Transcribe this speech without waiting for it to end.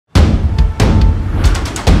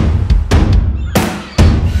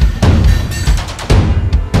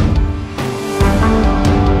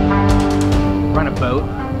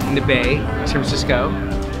the Bay, San Francisco.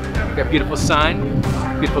 We've got beautiful sun,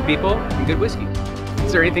 beautiful people, and good whiskey.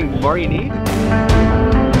 Is there anything more you need?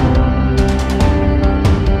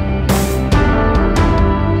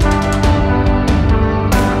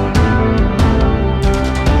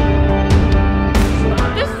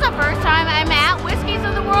 This is the first time I'm at Whiskies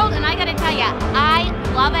of the World, and I gotta tell you, I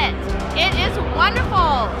love it. It is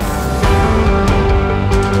wonderful.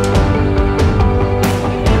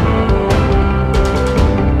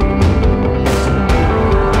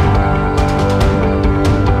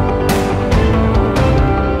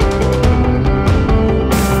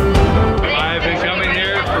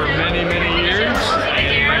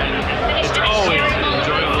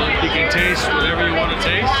 Whatever you want to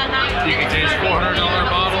taste. You can taste $400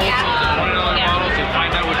 bottles, $20 bottles, and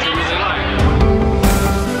find out what you really like.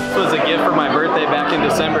 This was a gift for my birthday back in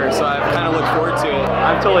December, so I've kind of looked forward to it.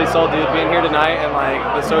 I'm totally sold, dude, being here tonight and like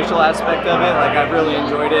the social aspect of it. Like I've really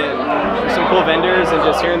enjoyed it. There's some cool vendors and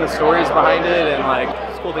just hearing the stories behind it, and like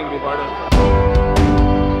it's a cool thing to be part of.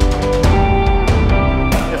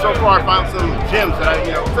 And so far, I found some gems that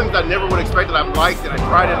things I never would expect that I've liked, and I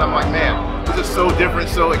tried it, and I'm like, man. This is so different,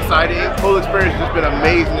 so exciting. The whole experience has just been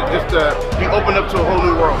amazing. Just to be opened up to a whole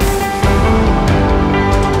new world.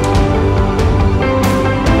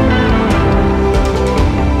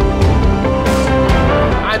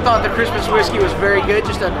 I thought the Christmas whiskey was very good.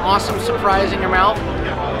 Just an awesome surprise in your mouth.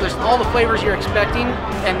 There's all the flavors you're expecting,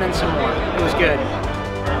 and then some more. It was good.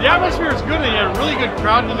 The atmosphere is good. We had a really good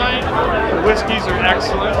crowd tonight. The whiskeys are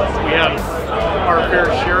excellent. We had our fair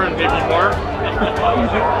share and maybe more.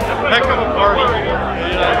 Heck of a party.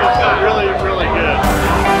 Yeah, it was really, really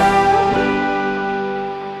good.